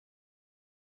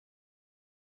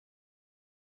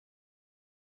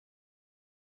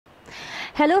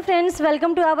Hello friends,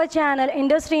 welcome to our channel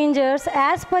Indus Rangers.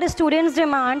 As per students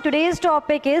demand, today's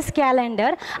topic is calendar.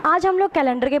 आज हम लोग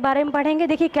calendar के बारे में पढ़ेंगे.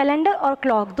 देखिए कैलेंडर और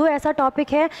क्लॉक दो ऐसा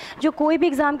टॉपिक है जो कोई भी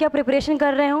एग्ज़ाम की आप प्रिपरेशन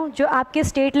कर रहे हो, जो आपके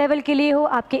स्टेट लेवल के लिए हो,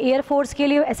 आपके एयरफोर्स के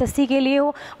लिए हो, एसएससी के लिए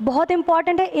हो, बहुत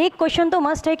इंपॉर्टेंट है. एक क्वेश्चन तो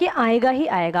मस्ट है कि आएगा ही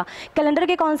आएगा. कैलेंडर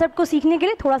के कॉन्सेप्ट को सीखने के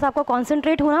लिए थोड़ा सा आपको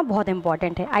कॉन्सेंट्रेट होना बहुत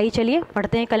इंपॉर्टेंट है. आइए चलिए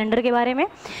पढ़ते हैं कैलेंडर के बारे में.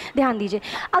 ध्यान दीजिए,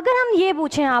 अगर हम ये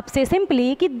पूछें आपसे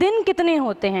सिंपली कि दिन कितने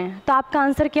होते हैं तो आपका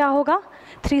आंसर क्या होगा?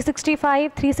 365,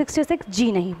 366?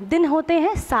 जी नहीं, दिन होते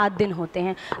हैं 7 दिन होते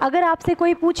हैं. अगर आपसे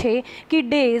कोई पूछे कि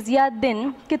डेज़ या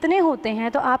दिन कितने होते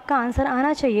हैं तो आपका आंसर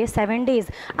आना चाहिए 7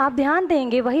 डेज़. आप ध्यान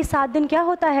देंगे वही 7 दिन क्या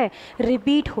होता है,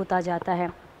 रिपीट होता जाता है.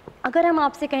 अगर हम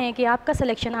आपसे कहें कि आपका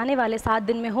सिलेक्शन आने वाले 7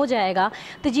 दिन में हो जाएगा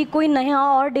तो जी कोई नया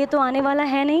और डे तो आने वाला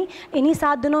है नहीं, इन्हीं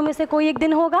 7 दिनों में से कोई एक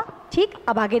दिन होगा. ठीक,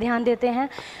 अब आगे ध्यान देते हैं.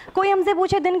 कोई हमसे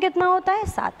पूछे दिन कितना होता है,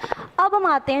 7. अब हम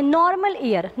आते हैं नॉर्मल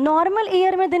ईयर. नॉर्मल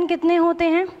ईयर में दिन कितने होते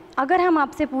हैं? अगर हम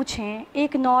आपसे पूछें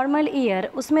एक नॉर्मल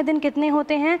ईयर, उसमें दिन कितने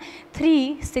होते हैं?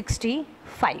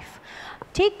 365.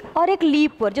 ठीक, और एक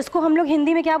लीप ईयर जिसको हम लोग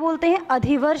हिंदी में क्या बोलते हैं,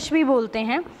 अधिवर्ष भी बोलते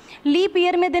हैं. लीप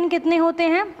ईयर में दिन कितने होते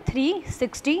हैं?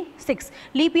 366.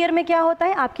 लीप ईयर में क्या होता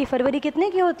है, आपकी फरवरी कितने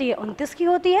की होती है? 29 की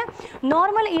होती है.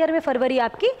 नॉर्मल ईयर में फरवरी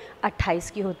आपकी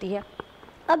 28 की होती है.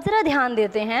 अब ज़रा ध्यान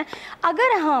देते हैं,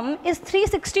 अगर हम इस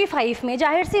 365 में,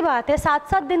 जाहिर सी बात है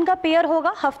 7-7 दिन का पेयर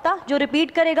होगा, हफ्ता जो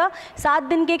रिपीट करेगा. 7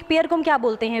 दिन के एक पेयर को हम क्या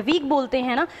बोलते हैं, वीक बोलते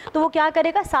हैं ना. तो वो क्या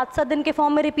करेगा, 7-7 दिन के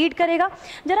फॉर्म में रिपीट करेगा.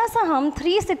 ज़रा सा हम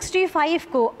 365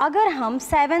 को अगर हम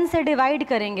 7 से डिवाइड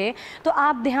करेंगे तो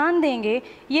आप ध्यान देंगे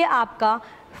ये आपका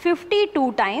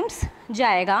 52 टाइम्स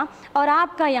जाएगा और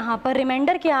आपका यहाँ पर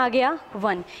रिमाइंडर क्या आ गया,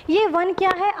 1. ये 1 क्या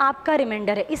है, आपका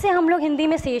रिमाइंडर है. इसे हम लोग हिंदी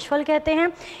में शेषफल कहते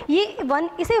हैं. ये 1,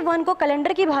 इसे 1 को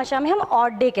कैलेंडर की भाषा में हम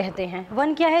ऑड डे कहते हैं.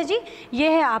 1 क्या है जी, ये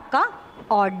है आपका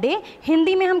ऑड डे.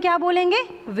 हिंदी में हम क्या बोलेंगे,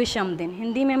 विषम दिन.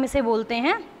 हिंदी में हम इसे बोलते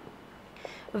हैं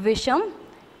विषम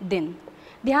दिन.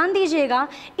 ध्यान दीजिएगा,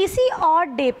 इसी ऑड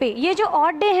डे पे, ये जो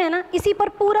ऑड डे है ना, इसी पर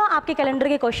पूरा आपके कैलेंडर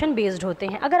के क्वेश्चन बेस्ड होते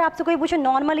हैं. अगर आपसे कोई पूछे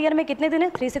नॉर्मल ईयर में कितने दिन है,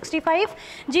 365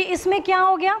 जी, इसमें क्या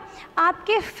हो गया,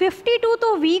 आपके 52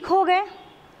 तो वीक हो गए,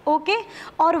 ओके,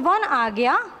 और 1 आ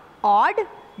गया ऑड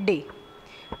डे.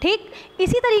 ठीक,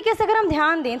 इसी तरीके से अगर हम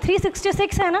ध्यान दें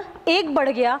 366 है ना, एक बढ़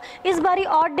गया, इस बारी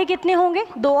ऑड डे कितने होंगे,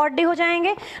 2 ऑड डे हो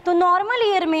जाएंगे. तो नॉर्मल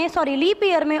ईयर में, सॉरी लीप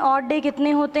ईयर में ऑड डे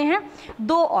कितने होते हैं,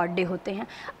 2 ऑड डे होते हैं.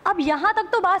 अब यहाँ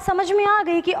तक तो बात समझ में आ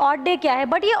गई कि ऑड डे क्या है,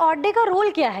 बट ये ऑड डे का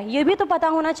रोल क्या है ये भी तो पता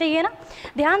होना चाहिए ना.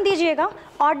 ध्यान दीजिएगा,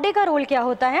 ऑड डे का रोल क्या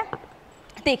होता है.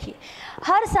 देखिए,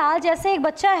 हर साल जैसे एक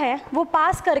बच्चा है वो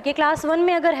पास करके क्लास 1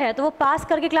 में अगर है तो वो पास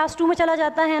करके क्लास 2 में चला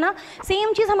जाता है ना,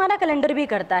 सेम चीज़ हमारा कैलेंडर भी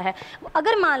करता है.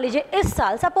 अगर मान लीजिए इस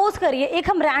साल, सपोज़ करिए एक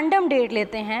हम रैंडम डेट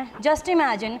लेते हैं, जस्ट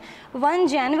इमेजिन 1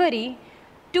 जनवरी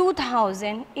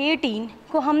 2018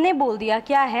 को हमने बोल दिया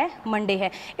क्या है, मंडे है.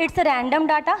 It's a random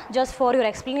data just for your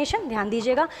explanation. ध्यान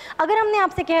दीजिएगा, अगर हमने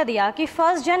आपसे कह दिया कि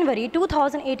 1 जनवरी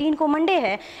 2018 को मंडे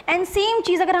है, एंड सेम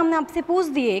चीज़ अगर हमने आपसे पूछ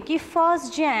दिए कि 1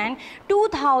 जन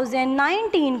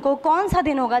 2019 को कौन सा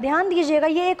दिन होगा. ध्यान दीजिएगा,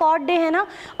 ये एक ऑड डे है ना,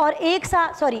 और एक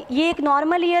ये एक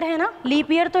नॉर्मल ईयर है ना,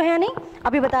 लीप ईयर तो है नहीं.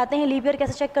 अभी बताते हैं लीप ईयर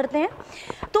कैसे चेक करते हैं.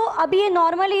 तो अभी ये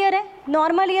नॉर्मल ईयर है,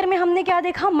 नॉर्मल ईयर में हमने क्या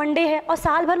देखा, मंडे है, और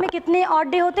साल भर में कितने ऑड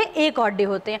डे होते हैं, एक ऑड डे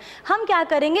होते हैं. हम क्या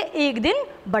करेंगे, एक दिन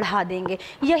बढ़ा देंगे.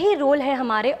 यही रोल है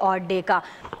हमारे ऑड डे का.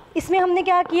 इसमें हमने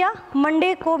क्या किया,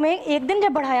 मंडे को में एक दिन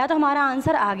जब बढ़ाया तो हमारा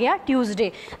आंसर आ गया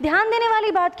ट्यूसडे. ध्यान देने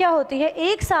वाली बात क्या होती है,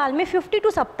 एक साल में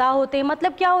 52 सप्ताह होते हैं.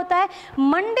 मतलब क्या होता है,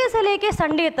 मंडे से लेके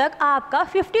संडे तक आपका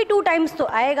 52 टाइम्स तो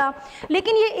आएगा,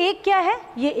 लेकिन ये एक क्या है,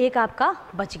 ये एक आपका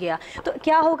बच गया. तो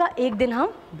क्या होगा, एक दिन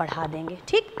हम बढ़ा देंगे.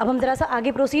 ठीक, अब हम ज़रा सा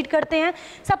आगे प्रोसीड करते हैं.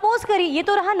 सपोज़ करिए ये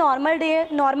तो रहा नॉर्मल डे,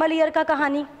 नॉर्मल ईयर का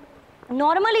कहानी.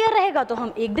 नॉर्मल ईयर रहेगा तो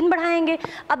हम एक दिन बढ़ाएंगे.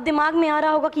 अब दिमाग में आ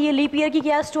रहा होगा कि ये लीप ईयर की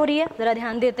क्या स्टोरी है, ज़रा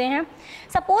ध्यान देते हैं.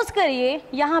 सपोज़ करिए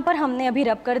यहाँ पर हमने अभी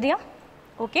रब कर दिया,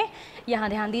 ओके, यहाँ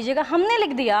ध्यान दीजिएगा, हमने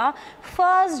लिख दिया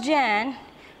 1 जन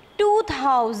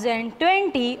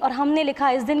 2020 और हमने लिखा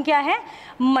इस दिन क्या है,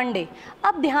 मंडे.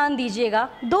 अब ध्यान दीजिएगा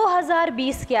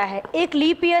 2020 क्या है, एक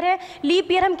लीप ईयर है.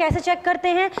 लीप ईयर हम कैसे चेक करते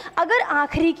हैं, अगर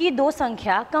आखिरी की 2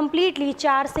 संख्या कंप्लीटली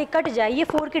 4 से कट जाए, ये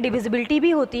 4 की डिविजिबिलिटी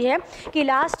भी होती है कि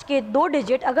लास्ट के 2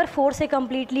 डिजिट अगर 4 से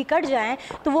कंप्लीटली कट जाएं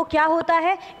तो वो क्या होता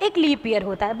है, एक लीप ईयर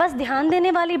होता है. बस ध्यान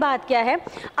देने वाली बात क्या है,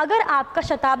 अगर आपका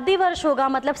शताब्दी वर्ष होगा,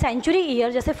 मतलब सेंचुरी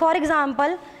ईयर, जैसे फॉर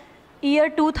एग्जाम्पल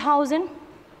ईयर 2000,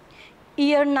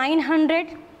 ईयर 900,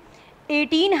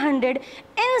 1800,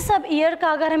 इन सब ईयर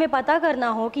का अगर हमें पता करना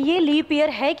हो कि ये लीप ईयर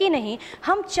है कि नहीं,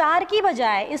 हम 4 की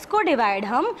बजाय इसको डिवाइड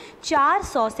हम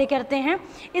 400 से करते हैं.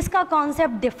 इसका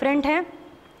कॉन्सेप्ट डिफरेंट है,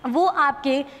 वो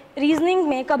आपके रीजनिंग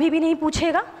में कभी भी नहीं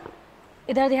पूछेगा.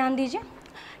 इधर ध्यान दीजिए,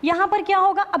 यहाँ पर क्या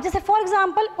होगा, अब जैसे फॉर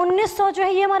एग्जांपल 1900 जो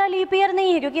है ये हमारा लीप ईयर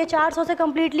नहीं है, क्योंकि ये 400 से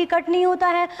कम्प्लीटली कट नहीं होता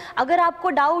है। अगर आपको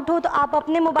डाउट हो तो आप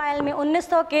अपने मोबाइल में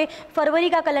 1900 के फरवरी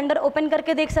का कैलेंडर ओपन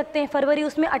करके देख सकते हैं। फरवरी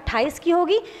उसमें 28 की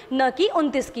होगी, न कि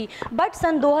 29 की। बट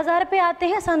सन 2000 पे आते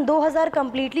हैं, सन 2000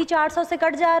 कम्प्लीटली 400 से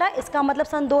कट जा रहा है, इसका मतलब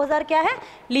सन 2000 क्या है,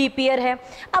 लीप ईयर है।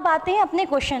 अब आते हैं अपने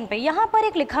क्वेश्चन पे, यहाँ पर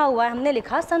एक लिखा हुआ है, हमने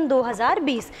लिखा सन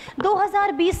 2020।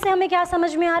 2020 से हमें क्या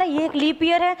समझ में आ रहा है, ये एक लीप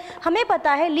ईयर है। हमें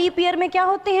पता है लीप ईयर में क्या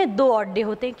होते हैं, 2 ऑड डे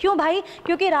होते हैं। क्यों भाई,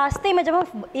 क्योंकि रास्ते में जब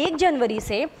हम 1 जनवरी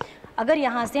से, अगर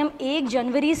यहाँ से हम 1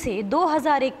 जनवरी से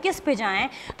 2021 पे जाएं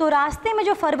तो रास्ते में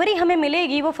जो फरवरी हमें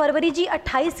मिलेगी वो फरवरी जी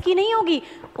 28 की नहीं होगी,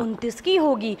 29 की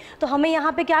होगी। तो हमें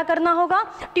यहाँ पे क्या करना होगा,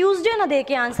 ट्यूसडे ना दे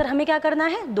के आंसर हमें क्या करना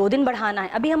है, 2 दिन बढ़ाना है।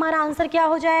 अभी हमारा आंसर क्या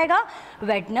हो जाएगा,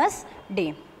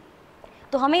 वेडनेसडे।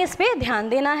 तो हमें इस पे ध्यान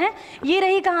देना है। ये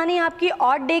रही कहानी आपकी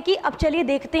ऑड डे की। अब चलिए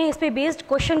देखते हैं इस पे बेस्ड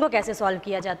क्वेश्चन को कैसे सॉल्व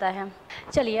किया जाता है।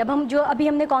 चलिए अब हम जो अभी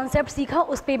हमने कॉन्सेप्ट सीखा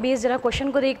उस पे बेस्ड जरा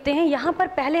क्वेश्चन को देखते हैं। यहाँ पर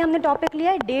पहले हमने टॉपिक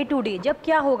लिया है डे टू डे। जब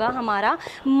क्या होगा, हमारा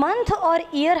मंथ और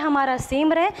ईयर हमारा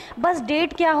सेम रहे, बस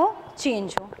डेट क्या हो,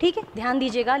 चेंज हो। ठीक है, ध्यान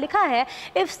दीजिएगा, लिखा है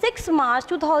if 6 March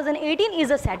 2018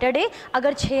 is a Saturday,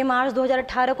 अगर 6 मार्च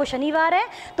 2018 को शनिवार है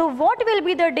तो what will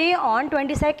be the day on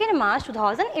 22 मार्च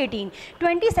 2018,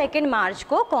 22 मार्च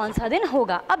को कौन सा दिन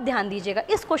होगा। अब ध्यान दीजिएगा,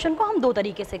 इस क्वेश्चन को हम 2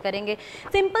 तरीके से करेंगे।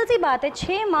 सिंपल सी बात है,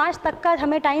 6 मार्च तक का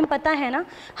हमें टाइम पता है ना,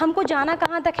 हमको जाना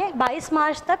कहाँ तक है, 22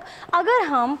 मार्च तक। अगर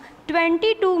हम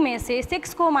 22 में से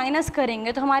 6 को माइनस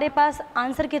करेंगे तो हमारे पास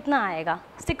आंसर कितना आएगा,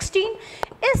 16।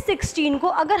 इस 16 को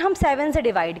अगर हम 7 से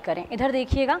डिवाइड करें, इधर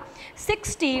देखिएगा,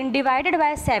 16 डिवाइडेड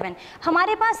बाय 7,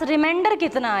 हमारे पास रिमाइंडर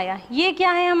कितना आया, ये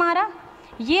क्या है हमारा,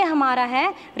 ये हमारा है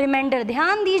रिमाइंडर।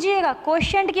 ध्यान दीजिएगा,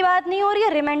 क्वोशिएंट की बात नहीं हो रही है,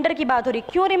 रिमाइंडर की बात हो रही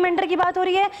है। क्यों रिमाइंडर की बात हो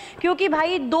रही है, क्योंकि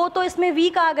भाई 2 तो इसमें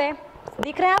वीक आ गए,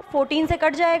 दिख रहे हैं आप, 14 से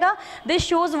कट जाएगा। दिस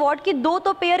शोज व्हाट कि 2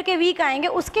 तो पेयर के वीक आएंगे,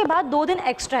 उसके बाद 2 दिन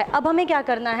एक्स्ट्रा है। अब हमें क्या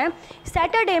करना है,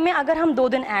 सैटरडे में अगर हम 2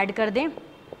 दिन ऐड कर दें,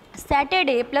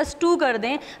 सैटरडे प्लस 2 कर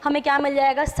दें, हमें क्या मिल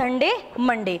जाएगा, संडे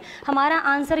मंडे। हमारा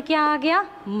आंसर क्या आ गया,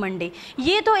 मंडे।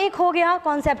 ये तो एक हो गया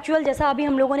कॉन्सेप्चुअल, जैसा अभी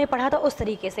हम लोगों ने पढ़ा था उस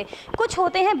तरीके से। कुछ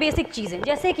होते हैं बेसिक चीज़ें,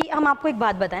 जैसे कि हम आपको एक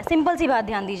बात बताएं, सिंपल सी बात,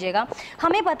 ध्यान दीजिएगा।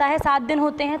 हमें पता है 7 दिन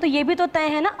होते हैं, तो ये भी तो तय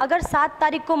है ना, अगर 7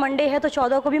 तारीख को मंडे है तो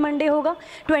 14 को भी मंडे होगा,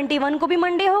 21 को भी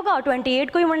मंडे होगा और 28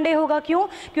 को भी मंडे होगा। क्यों,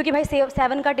 क्योंकि भाई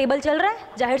 7 का टेबल चल रहा है,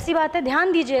 जाहिर सी बात है।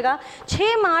 ध्यान दीजिएगा,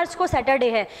 6 मार्च को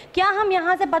सैटरडे है, क्या हम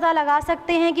यहाँ से पता लगा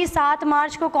सकते हैं कि 7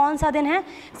 मार्च को कौन सा दिन है,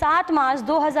 7 मार्च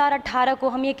 2018 को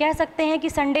हम ये कह सकते हैं कि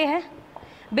संडे है।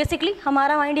 बेसिकली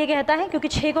हमारा माइंड ये कहता है, क्योंकि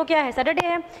 6 को क्या है, सैटरडे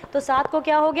है, तो 7 को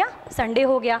क्या हो गया, संडे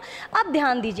हो गया। अब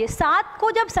ध्यान दीजिए, 7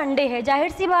 को जब संडे है,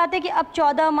 जाहिर सी बात है कि अब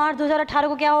 14 मार्च 2018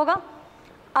 को क्या होगा,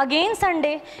 again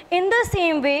Sunday. In the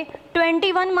same way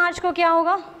 21 मार्च को क्या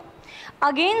होगा,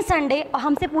 अगेन संडे।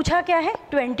 हमसे पूछा क्या है,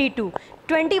 22।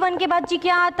 21 के बाद जी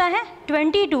क्या आता है,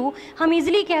 22। हम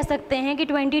इजीली कह सकते हैं कि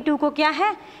 22 को क्या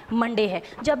है, मंडे है।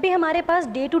 जब भी हमारे पास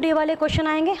डे टू डे वाले क्वेश्चन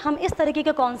आएंगे, हम इस तरीके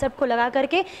के कॉन्सेप्ट को लगा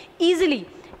करके ईजिली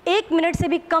 1 मिनट से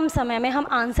भी कम समय में हम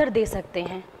आंसर दे सकते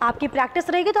हैं। आपकी प्रैक्टिस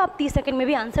रहेगी तो आप 30 सेकंड में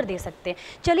भी आंसर दे सकते हैं।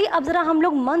 चलिए अब ज़रा हम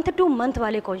लोग मंथ टू मंथ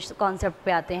वाले कॉन्सेप्ट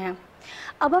पे आते हैं।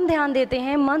 अब हम ध्यान देते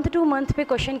हैं मंथ टू मंथ पे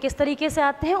क्वेश्चन किस तरीके से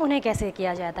आते हैं, उन्हें कैसे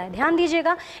किया जाता है। ध्यान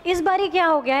दीजिएगा, इस बारी क्या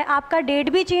हो गया है, आपका डेट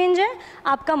भी चेंज है,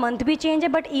 आपका मंथ भी चेंज है,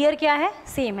 बट ईयर क्या है,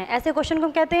 सेम है। ऐसे क्वेश्चन को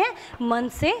कहते हैं मंथ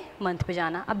से मंथ पे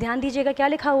जाना। अब ध्यान दीजिएगा, क्या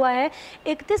लिखा हुआ है,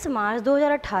 31 मार्च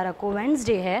 2018 को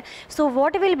वेडनेसडे है, so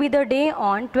what will be the day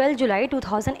on 12 जुलाई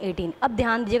 2018। अब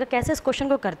ध्यान दीजिएगा कैसे इस क्वेश्चन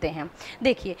को करते हैं।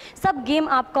 देखिए, सब गेम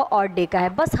आपका ऑड डे का है,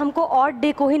 बस हमको ऑड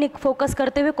डे को ही फोकस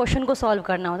करते हुए क्वेश्चन को सॉल्व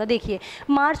करना होता है। देखिए,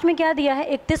 मार्च में क्या दिया है,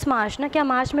 31 मार्च ना, क्या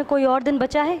मार्च में कोई और दिन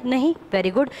बचा है, नहीं, वेरी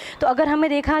गुड। तो अगर हमें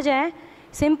देखा जाए,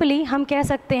 सिंपली हम कह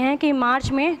सकते हैं कि मार्च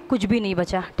में कुछ भी नहीं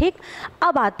बचा। ठीक,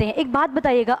 अब आते हैं, एक बात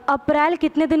बताइएगा, अप्रैल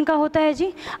कितने दिन का होता है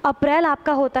जी, अप्रैल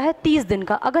आपका होता है 30 दिन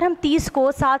का। अगर हम 30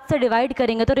 को 7 से डिवाइड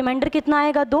करेंगे तो रिमाइंडर कितना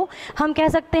आएगा, 2। हम कह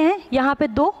सकते हैं यहाँ पे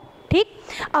 2। ठीक,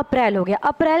 अप्रैल हो गया।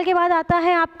 अप्रैल के बाद आता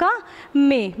है आपका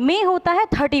मई होता है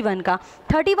 31 का।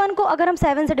 31 को अगर हम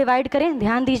 7 से डिवाइड करें,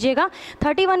 ध्यान दीजिएगा,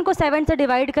 31 को 7 से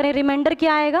डिवाइड करें, रिमाइंडर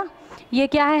क्या आएगा, ये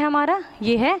क्या है हमारा,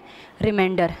 ये है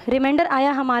रिमाइंडर। रिमाइंडर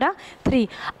आया हमारा 3।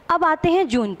 अब आते हैं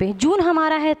जून पे। जून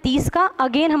हमारा है 30 का,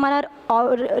 अगेन हमारा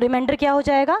रिमाइंडर क्या हो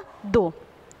जाएगा, 2।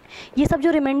 ये सब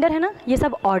जो रिमाइंडर है ना, ये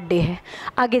सब ऑड डे है।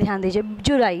 आगे ध्यान दीजिए,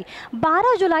 जुलाई,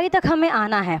 12 जुलाई तक हमें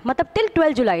आना है, मतलब टिल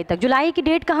 12 जुलाई तक। जुलाई की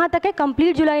डेट कहाँ तक है,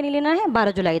 कंप्लीट जुलाई नहीं लेना है,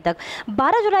 12 जुलाई तक।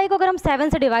 12 जुलाई को अगर हम 7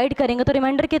 से डिवाइड करेंगे तो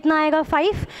रिमाइंडर कितना आएगा,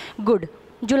 5। गुड,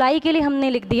 जुलाई के लिए हमने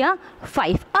लिख दिया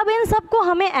 5। अब इन सब को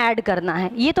हमें ऐड करना है,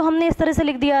 ये तो हमने इस तरह से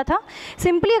लिख दिया था।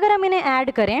 सिंपली अगर हम इन्हें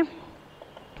ऐड करें,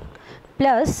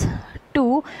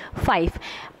 +2 5।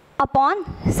 अपॉन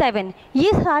 7,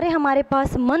 ये सारे हमारे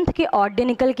पास मंथ के ऑड डे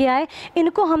निकल के आए,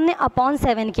 इनको हमने अपॉन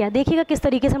 7 किया। देखिएगा किस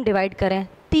तरीके से हम डिवाइड करें,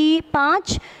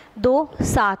 5 2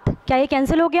 7, क्या ये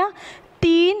कैंसिल हो गया,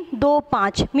 3 2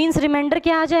 5 मीन्स रिमाइंडर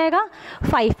क्या आ जाएगा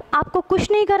 5। आपको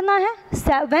कुछ नहीं करना है,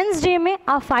 वेंसडे में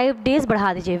आप 5 डेज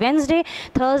बढ़ा दीजिए, Wednesday,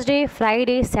 Thursday,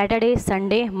 Friday, Saturday,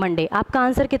 Sunday, Monday. आपका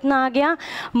आंसर कितना आ गया,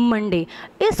 मंडे।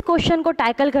 इस क्वेश्चन को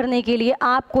टैकल करने के लिए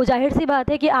आपको जाहिर सी बात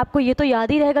है कि आपको ये तो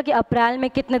याद ही रहेगा कि अप्रैल में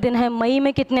कितने दिन हैं, मई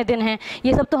में कितने दिन हैं,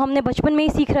 ये सब तो हमने बचपन में ही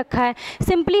सीख रखा है।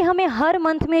 सिंपली हमें हर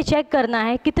मंथ में चेक करना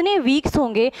है कितने वीक्स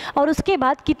होंगे और उसके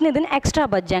बाद कितने दिन एक्स्ट्रा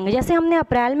बच जाएंगे। जैसे हमने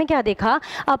अप्रैल में क्या देखा,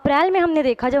 अप्रैल में हमने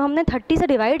देखा जब हमने 30 से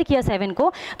डिवाइड किया 7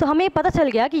 को, तो हमें पता चल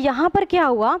गया कि यहाँ पर क्या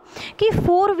हुआ कि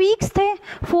 4 वीक्स थे,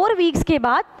 4 वीक्स के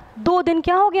बाद 2 दिन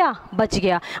क्या हो गया, बच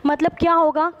गया। मतलब क्या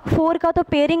होगा, 4 का तो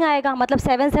पेयरिंग आएगा, मतलब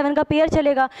 7 का पेयर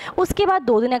चलेगा, उसके बाद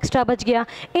 2 दिन एक्स्ट्रा बच गया।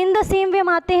 इन द सेम वे हम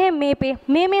आते हैं मई पे,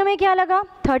 मई में हमें क्या लगा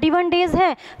 31 डेज़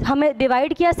है, हमें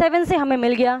डिवाइड किया 7 से, हमें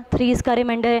मिल गया 3 इसका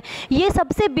रिमाइंडर है। ये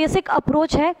सबसे बेसिक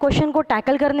अप्रोच है क्वेश्चन को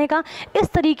टैकल करने का। इस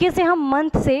तरीके से हम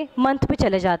मंथ से मंथ पे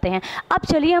चले जाते हैं। अब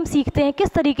चलिए हम सीखते हैं किस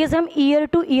तरीके से हम ईयर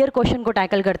टू ईयर क्वेश्चन को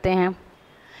टैकल करते हैं।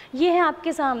 ये है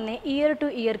आपके सामने ईयर टू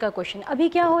ईयर का क्वेश्चन। अभी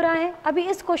क्या हो रहा है, अभी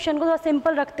इस क्वेश्चन को थोड़ा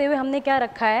सिंपल रखते हुए हमने क्या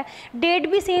रखा है, डेट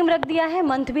भी सेम रख दिया है,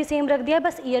 मंथ भी सेम रख दिया है,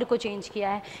 बस ईयर को चेंज किया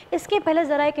है। इसके पहले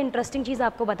ज़रा एक इंटरेस्टिंग चीज़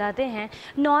आपको बताते हैं।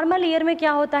 नॉर्मल ईयर में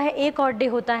क्या होता है, एक ऑड डे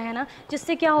होता है ना,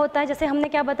 जिससे क्या होता है, जैसे हमने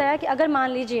क्या बताया कि अगर मान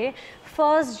लीजिए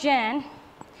 1 जनवरी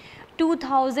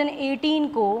 2018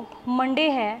 को मंडे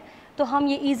है, तो हम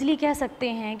ये ईज़िली कह सकते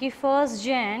हैं कि 1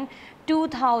 जनवरी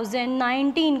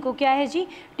 2019 को क्या है जी,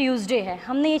 ट्यूसडे है।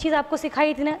 हमने ये चीज़ आपको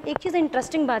सिखाई थी ना। एक चीज़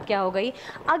इंटरेस्टिंग बात क्या हो गई,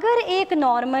 अगर एक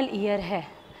नॉर्मल ईयर है,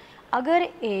 अगर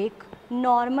एक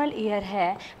नॉर्मल ईयर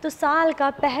है तो साल का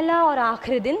पहला और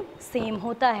आखिरी दिन सेम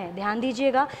होता है। ध्यान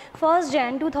दीजिएगा, 1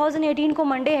 जनवरी 2018 को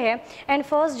मंडे है एंड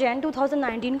 1 जनवरी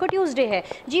 2019 को ट्यूसडे है।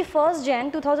 जी 1 जनवरी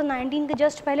 2019 के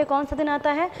जस्ट पहले कौन सा दिन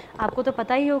आता है, आपको तो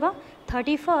पता ही होगा,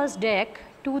 31 डेक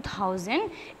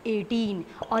 2018।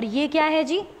 और ये क्या है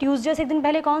जी, ट्यूसडे से एक दिन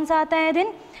पहले कौन सा आता है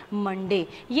दिन, मंडे।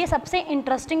 ये सबसे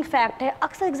इंटरेस्टिंग फैक्ट है।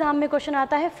 अक्सर एग्जाम में क्वेश्चन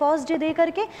आता है फर्स्ट डे दे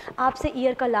करके आपसे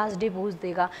ईयर का लास्ट डे पूछ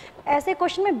देगा। ऐसे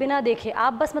क्वेश्चन में बिना देखे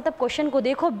आप बस मतलब क्वेश्चन को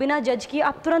देखो, बिना जज किए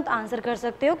आप तुरंत आंसर कर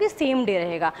सकते हो कि सेम डे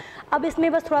रहेगा। अब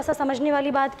इसमें बस थोड़ा सा समझने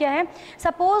वाली बात क्या है,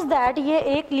 सपोज दैट ये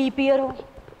एक लीप ईयर हो।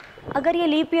 अगर ये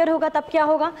लीप ईयर होगा तब क्या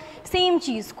होगा, सेम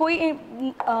चीज़,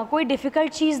 कोई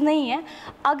डिफ़िकल्ट चीज़ नहीं है।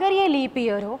 अगर ये लीप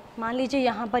ईयर हो, मान लीजिए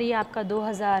यहाँ पर ये आपका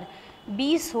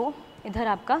 2020 हो, इधर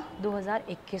आपका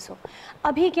 2021 हो,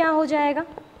 अभी क्या हो जाएगा,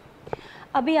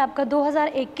 अभी आपका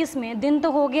 2021 में दिन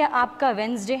तो हो गया आपका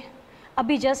वेंसडे।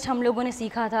 अभी जस्ट हम लोगों ने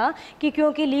सीखा था कि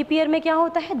क्योंकि लीप ईयर में क्या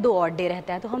होता है, 2 ऑड डे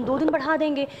रहता है, तो हम 2 दिन बढ़ा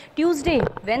देंगे, ट्यूसडे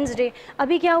वेंसडे।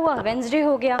 अभी क्या हुआ, वेंसडे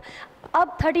हो गया।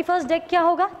 अब 31 डेक क्या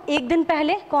होगा, एक दिन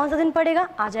पहले कौन सा दिन पड़ेगा,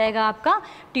 आ जाएगा आपका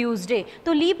ट्यूसडे।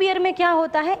 तो लीप ईयर में क्या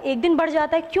होता है, एक दिन बढ़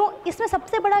जाता है। क्यों, इसमें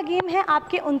सबसे बड़ा गेम है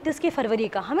आपके 29 की फरवरी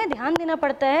का। हमें ध्यान देना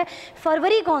पड़ता है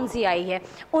फरवरी कौन सी आई है,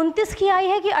 29 की आई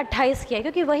है कि 28 की आई,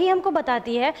 क्योंकि वही हमको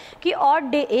बताती है कि ऑड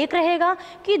डे 1 रहेगा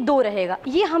कि 2 रहेगा।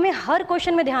 ये हमें हर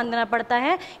क्वेश्चन में ध्यान देना पड़ता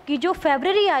है कि जो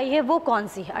फरवरी आई है वो कौन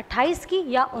सी है, 28 की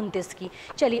या 29 की।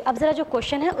 चलिए अब ज़रा जो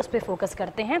क्वेश्चन है उस पर फोकस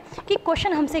करते हैं कि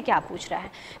क्वेश्चन हमसे क्या पूछ रहा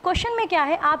है। क्वेश्चन में क्या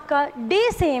है, आपका डे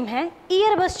सेम है,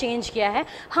 ईयर बस चेंज किया है।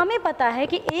 हमें पता है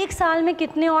कि एक साल में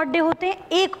कितने ऑड डे होते हैं,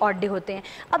 1 ऑड डे होते हैं।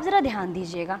 अब ज़रा ध्यान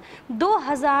दीजिएगा,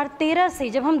 2013 से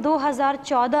जब हम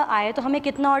 2014 आए तो हमें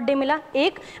कितना ऑड डे मिला,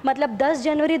 1, मतलब 10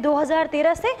 जनवरी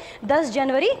 2013 से 10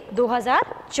 जनवरी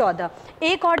 2014,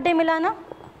 1 ऑड डे मिला ना।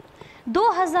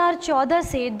 2014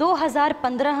 से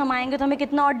 2015 हम आएंगे तो हमें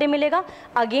कितना ऑड डे मिलेगा,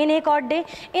 again 1 odd day.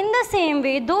 In the same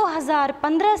way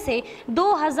 2015 से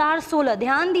 2016,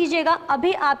 ध्यान दीजिएगा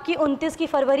अभी आपकी 29 की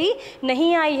फरवरी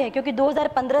नहीं आई है, क्योंकि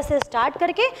 2015 से स्टार्ट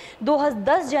करके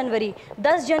 10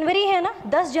 जनवरी है ना,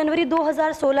 10 जनवरी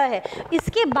 2016 है,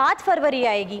 इसके बाद फरवरी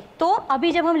आएगी। तो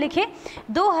अभी जब हम लिखें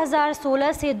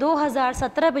 2016 से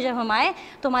 2017 पे जब हम आए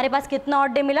तो हमारे पास कितना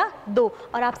ऑड डे मिला, 2।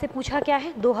 और आपसे पूछा क्या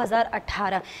है,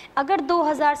 2018। अगर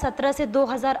 2017 से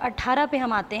 2018 पे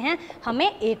हम आते हैं,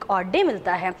 हमें 1 ऑड डे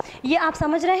मिलता है। ये आप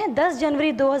समझ रहे हैं, 10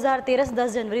 जनवरी 2013 से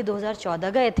 10 जनवरी 2014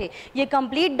 गए थे। ये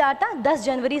कंप्लीट डाटा 10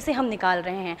 जनवरी से हम निकाल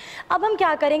रहे हैं। अब हम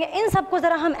क्या करेंगे, इन सबको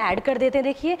ज़रा हम ऐड कर देते हैं।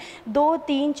 देखिए 2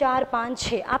 3 4 5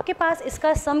 6, आपके पास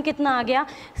इसका सम कितना आ गया,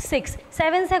 6।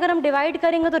 7 से अगर हम डिवाइड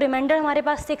करेंगे तो रिमाइंडर हमारे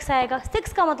पास 6 आएगा।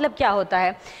 6 का मतलब क्या होता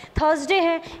है, थर्सडे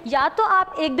है, या तो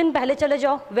आप एक दिन पहले चले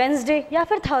जाओ वेंसडे, या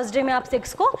फिर थर्सडे में आप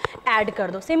 6 को ऐड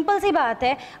कर दो। सिंपल सी बात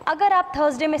है, अगर आप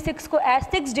थर्सडे में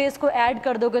 6 डेज को ऐड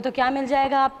कर दोगे तो क्या मिल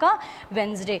जाएगा आपका,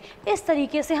 वेंसडे। इस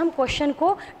तरीके से हम क्वेश्चन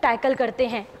को टैकल करते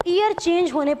हैं। ईयर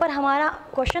चेंज होने पर हमारा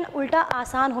क्वेश्चन उल्टा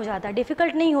आसान हो जाता है,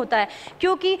 डिफ़िकल्ट नहीं होता है,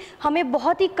 क्योंकि हमें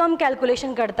बहुत ही कम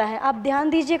कैलकुलेशन करता है। आप ध्यान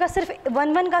दीजिएगा, सिर्फ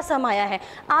 1 का सम आया है,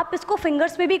 आप इसको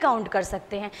फिंगर्स पे भी काउंट कर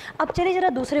सकते हैं। अब चलिए ज़रा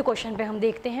दूसरे क्वेश्चन पे हम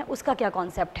देखते हैं उसका क्या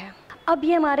कॉन्सेप्ट है। अब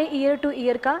ये हमारे ईयर टू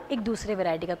ईयर का एक दूसरे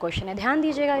वैरायटी का क्वेश्चन है। ध्यान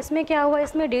दीजिएगा, इसमें क्या हुआ,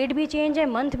 इसमें डेट भी चेंज है,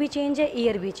 मंथ भी चेंज है,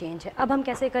 ईयर भी चेंज है। अब हम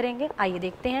कैसे करेंगे, आइए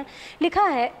देखते हैं। लिखा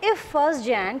है if 1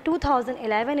 Jan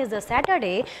 2011 is the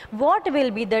Saturday, what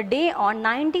will be the day on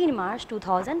 19 March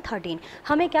 2013।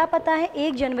 हमें क्या पता है,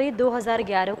 1 जनवरी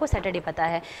 2011 को सैटरडे पता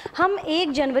है। हम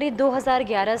 1 जनवरी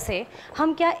 2011 से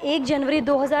हम क्या 1 जनवरी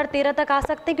 2013 तक आ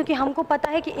सकते हैं, क्योंकि हमको पता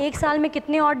है कि एक साल में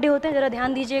कितने ऑड डे होते हैं। ज़रा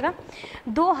ध्यान दीजिएगा,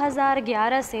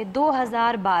 2011 से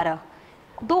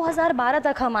 2012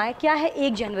 तक हम आए, क्या है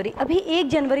 1 जनवरी, अभी 1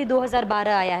 जनवरी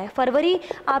 2012 आया है। फरवरी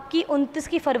आपकी 29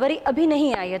 की फरवरी अभी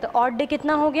नहीं आई है, तो ऑड डे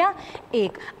कितना हो गया,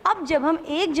 1। अब जब हम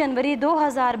 1 जनवरी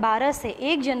 2012 से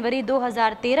 1 जनवरी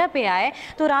 2013 पे आए,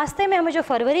 तो रास्ते में हमें जो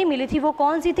फरवरी मिली थी वो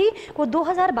कौन सी थी, वो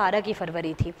 2012 की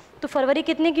फरवरी थी। तो फरवरी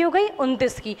कितने की हो गई,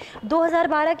 29 की।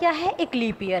 2012 क्या है, एक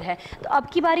लीप ईयर है। तो अब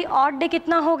की बारी ऑड डे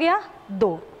कितना हो गया,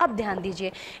 2। अब ध्यान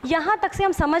दीजिए, यहाँ तक से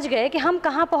हम समझ गए कि हम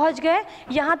कहाँ पहुँच गए,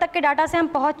 यहाँ तक के डाटा से हम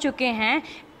पहुँच चुके हैं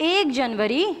 1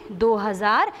 जनवरी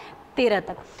 2013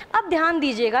 तक। अब ध्यान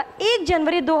दीजिएगा, 1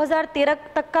 जनवरी 2013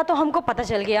 तक का तो हमको पता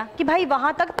चल गया कि भाई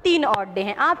वहाँ तक 3 ऑड डे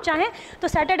हैं। आप चाहें तो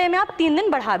सैटरडे में आप 3 दिन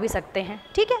बढ़ा भी सकते हैं।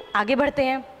 ठीक है, आगे बढ़ते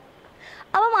हैं।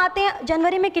 अब हम आते हैं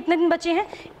जनवरी में कितने दिन बचे हैं।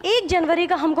 1 जनवरी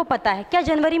का हमको पता है, क्या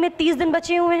जनवरी में 30 दिन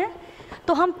बचे हुए हैं।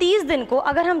 तो हम 30 दिन को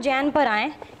अगर हम जैन पर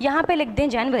आएँ, यहाँ पे लिख दें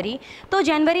जनवरी, तो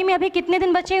जनवरी में अभी कितने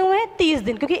दिन बचे हुए हैं, 30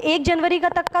 दिन, क्योंकि 1 जनवरी का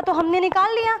तक का तो हमने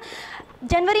निकाल लिया।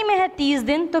 जनवरी में है 30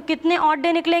 दिन, तो कितने ऑड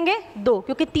डे निकलेंगे, 2,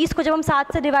 क्योंकि 30 को जब हम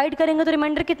 7 से डिवाइड करेंगे तो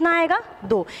रिमाइंडर कितना आएगा,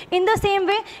 2। इन द सेम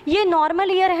वे ये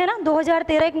नॉर्मल ईयर है ना,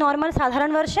 2013 एक नॉर्मल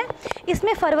साधारण वर्ष है।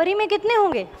 इसमें फरवरी में कितने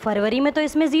होंगे, फरवरी में तो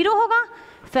इसमें 0 होगा।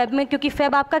 फेब में, क्योंकि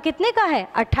फेब आपका कितने का है,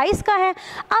 28 का है।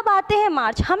 अब आते हैं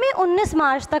मार्च, हमें 19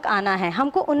 मार्च तक आना है,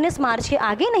 हमको 19 मार्च के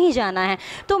आगे नहीं जाना है।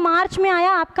 तो मार्च में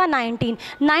आया आपका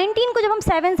 19 को जब हम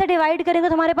 7 से डिवाइड करेंगे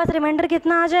तो हमारे पास रिमाइंडर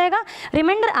कितना आ जाएगा,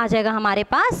 रिमाइंडर आ जाएगा हमारे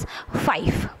पास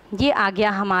 5। ये आ गया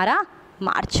हमारा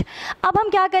मार्च। अब हम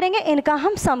क्या करेंगे, इनका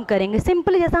हम सम करेंगे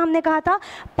सिंपल, जैसा हमने कहा था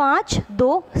 5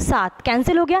 2 7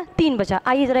 कैंसिल हो गया, 3 बचा।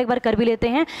 आइए ज़रा एक बार कर भी लेते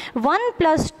हैं। 1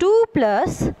 + 2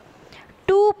 +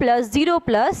 2 + 0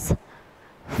 +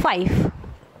 5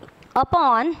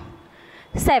 अपॉन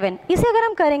 7। इसे अगर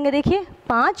हम करेंगे, देखिए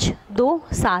 5 2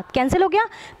 7 कैंसिल हो गया,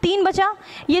 3 बचा।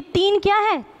 ये 3 क्या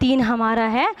है, 3 हमारा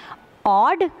है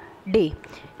ऑड डे।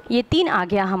 ये 3 आ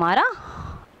गया हमारा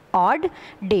ऑड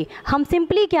डे। हम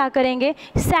सिंपली क्या करेंगे,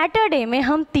 सैटरडे में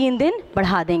हम 3 दिन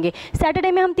बढ़ा देंगे।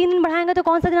 सैटरडे में हम 3 दिन बढ़ाएंगे तो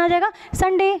कौन सा दिन आ जाएगा,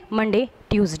 संडे, मंडे,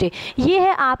 ट्यूसडे। ये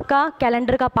है आपका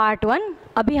कैलेंडर का पार्ट 1।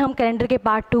 अभी हम कैलेंडर के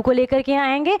पार्ट 2 को लेकर के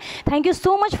आएंगे। Thank you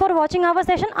so much for watching our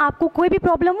session. आपको कोई भी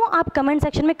प्रॉब्लम हो आप कमेंट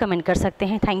सेक्शन में कमेंट कर सकते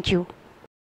हैं। Thank you.